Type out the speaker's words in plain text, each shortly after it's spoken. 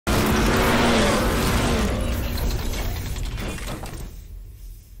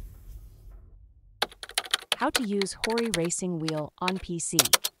How to use Hori Racing Wheel on PC.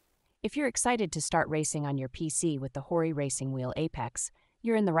 If you're excited to start racing on your PC with the Hori Racing Wheel Apex,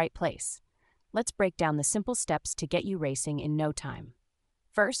 you're in the right place. Let's break down the simple steps to get you racing in no time.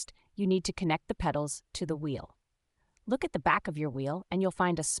 First, you need to connect the pedals to the wheel. Look at the back of your wheel and you'll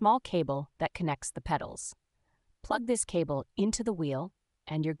find a small cable that connects the pedals. Plug this cable into the wheel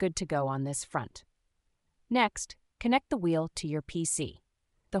and you're good to go on this front. Next, connect the wheel to your PC.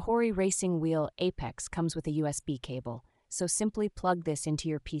 The Hori Racing Wheel Apex comes with a USB cable, so simply plug this into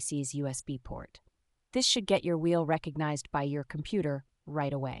your PC's USB port. This should get your wheel recognized by your computer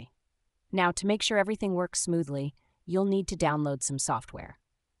right away. Now, to make sure everything works smoothly, you'll need to download some software.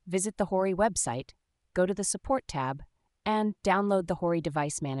 Visit the Hori website, go to the Support tab, and download the Hori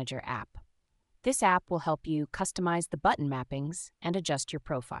Device Manager app. This app will help you customize the button mappings and adjust your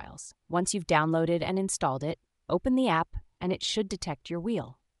profiles. Once you've downloaded and installed it, open the app and it should detect your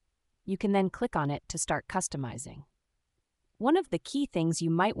wheel. You can then click on it to start customizing. One of the key things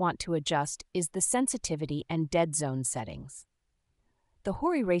you might want to adjust is the sensitivity and dead zone settings. The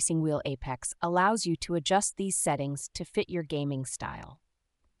Hori Racing Wheel Apex allows you to adjust these settings to fit your gaming style.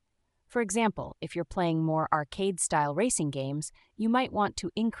 For example, if you're playing more arcade-style racing games, you might want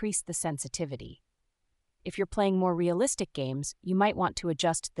to increase the sensitivity. If you're playing more realistic games, you might want to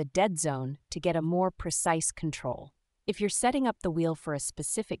adjust the dead zone to get a more precise control. If you're setting up the wheel for a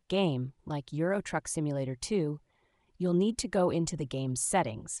specific game, like Euro Truck Simulator 2, you'll need to go into the game's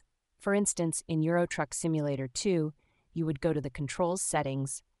settings. For instance, in Euro Truck Simulator 2, you would go to the Controls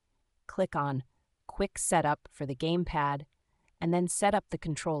settings, click on Quick Setup for the gamepad, and then set up the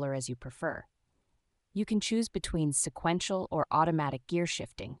controller as you prefer. You can choose between sequential or automatic gear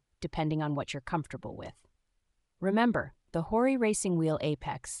shifting, depending on what you're comfortable with. Remember, the Hori Racing Wheel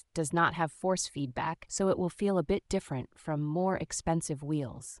Apex does not have force feedback, so it will feel a bit different from more expensive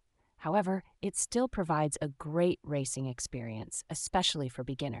wheels. However, it still provides a great racing experience, especially for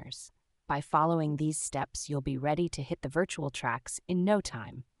beginners. By following these steps, you'll be ready to hit the virtual tracks in no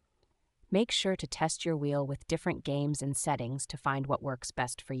time. Make sure to test your wheel with different games and settings to find what works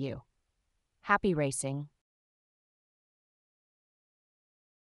best for you. Happy racing!